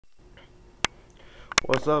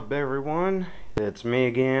What's up, everyone? It's me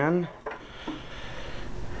again.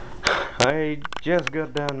 I just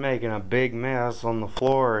got done making a big mess on the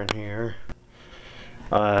floor in here.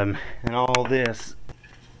 And all this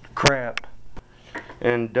crap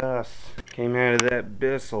and dust came out of that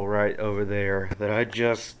Bissell right over there that I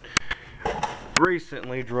just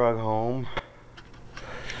recently drug home.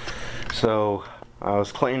 So I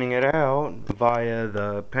was cleaning it out via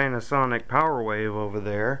the Panasonic PowerWave over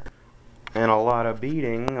there, and a lot of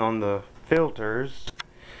beating on the filters.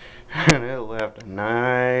 And it left a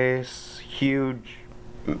nice, huge,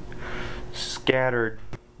 scattered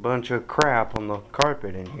bunch of crap on the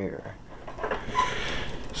carpet in here.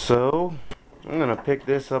 So, I'm going to pick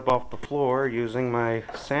this up off the floor using my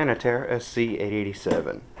Sanitaire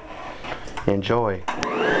SC887. Enjoy.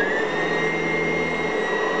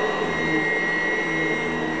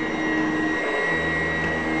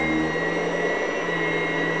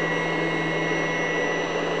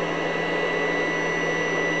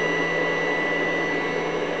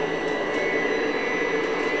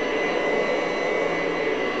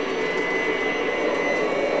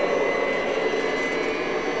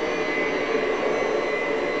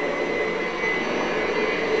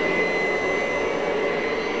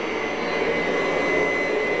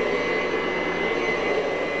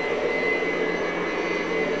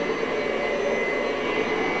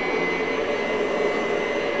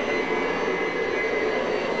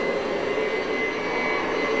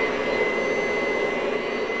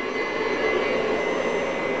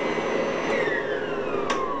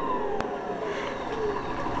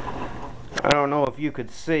 I don't know if you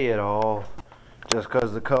could see it all, just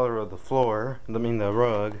because the color of the floor, the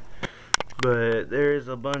rug, but there's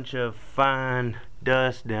a bunch of fine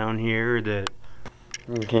dust down here that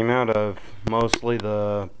came out of mostly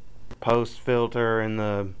the post filter and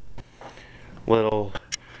the little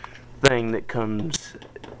thing that comes,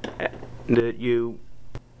 that you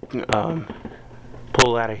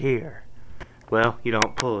pull out of here. Well, you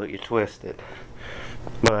don't pull it, you twist it.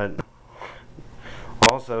 But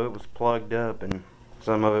also it was plugged up and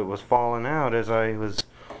some of it was falling out as I was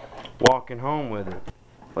walking home with it.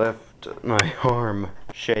 Left my arm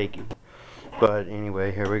shaky. But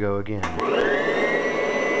anyway, here we go again.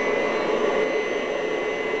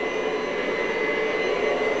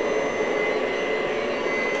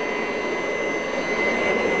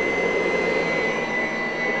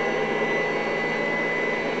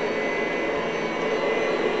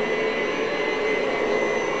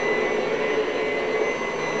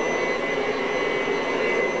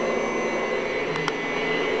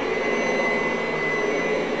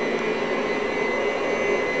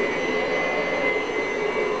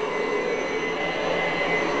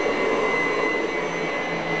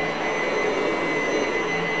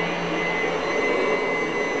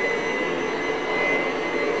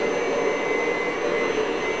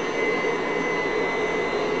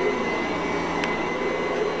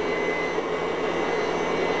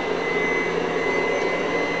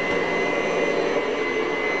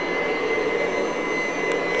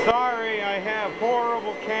 Sorry, I have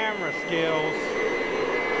horrible camera skills.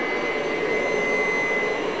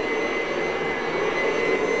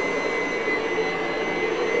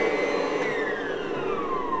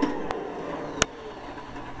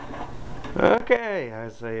 Okay,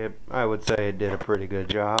 I would say it did a pretty good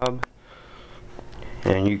job.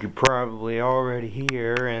 And you could probably already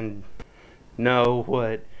hear and know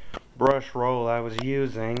what brush roll I was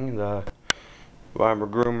using, the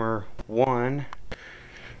Vibra-Groomer 1.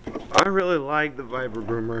 I really like the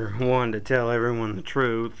Vibra-Groomer 1, to tell everyone the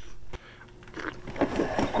truth.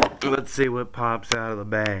 Let's see what pops out of the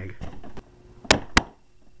bag.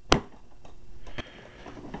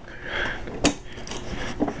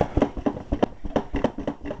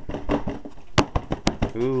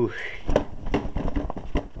 Ooh.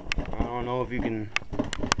 I don't know if you can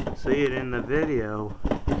see it in the video,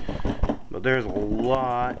 but there's a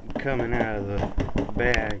lot coming out of the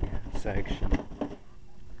bag section.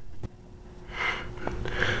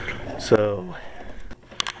 So,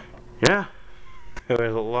 yeah,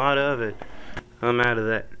 there's a lot of it come out of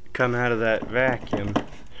that vacuum.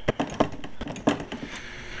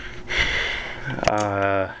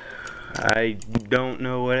 I don't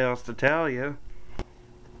know what else to tell you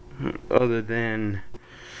other than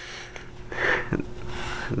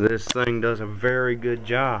this thing does a very good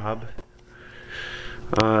job.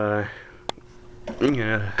 I'm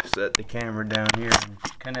gonna set the camera down here and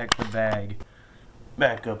connect the bag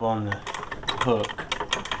back up on the hook.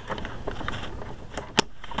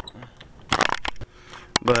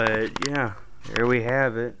 But yeah, there we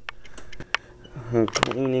have it. I'm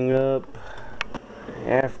cleaning up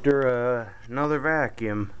after another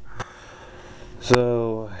vacuum.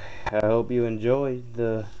 So I hope you enjoyed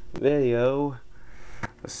the video.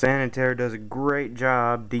 The Sanitaire does a great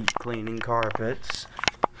job deep cleaning carpets.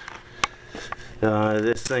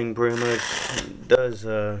 This thing pretty much does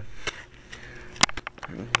a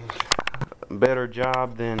better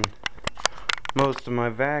job than most of my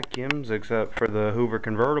vacuums, except for the Hoover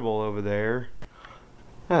convertible over there.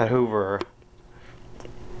 That Hoover,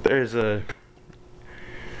 it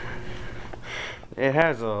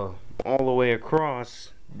has a all the way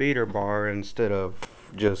across beater bar instead of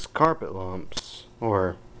just carpet lumps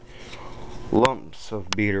or lumps of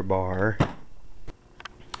beater bar.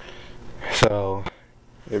 So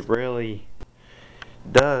it really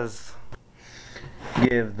does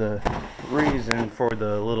give the reason for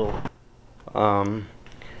the little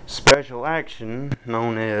special action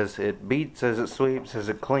known as it beats as it sweeps as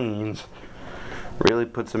it cleans. Really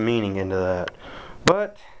puts a meaning into that.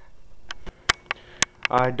 But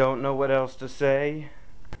I don't know what else to say.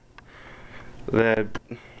 That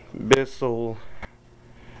Bissell,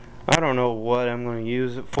 I don't know what I'm going to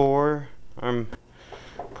use it for. I'm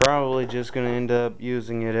probably just going to end up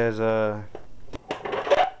using it as a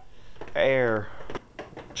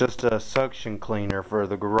just a suction cleaner for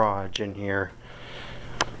the garage in here.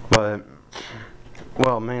 But,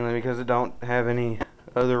 well, mainly because it don't have any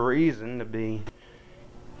other reason to be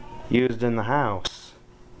used in the house.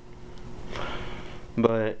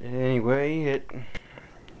 But anyway,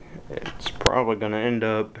 it's probably going to end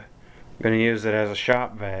up going to use it as a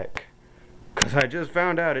shop vac, because I just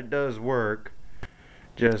found out it does work.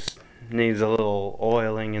 Just needs a little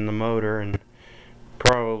oiling in the motor, and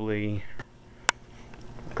probably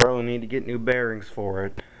need to get new bearings for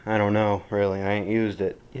it. I don't know, really. I ain't used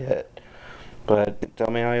it yet. But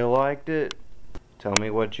tell me how you liked it. Tell me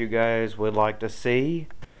what you guys would like to see,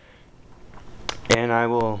 and I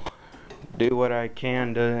will do what I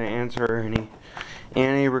can to answer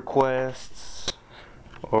any requests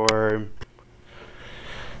or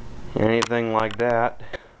anything like that.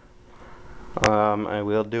 I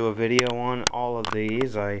will do a video on all of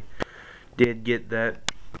these. I did get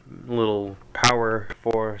that little Power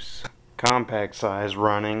Force compact size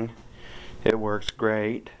running. It works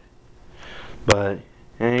great. But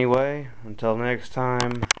anyway, until next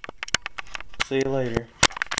time, see you later.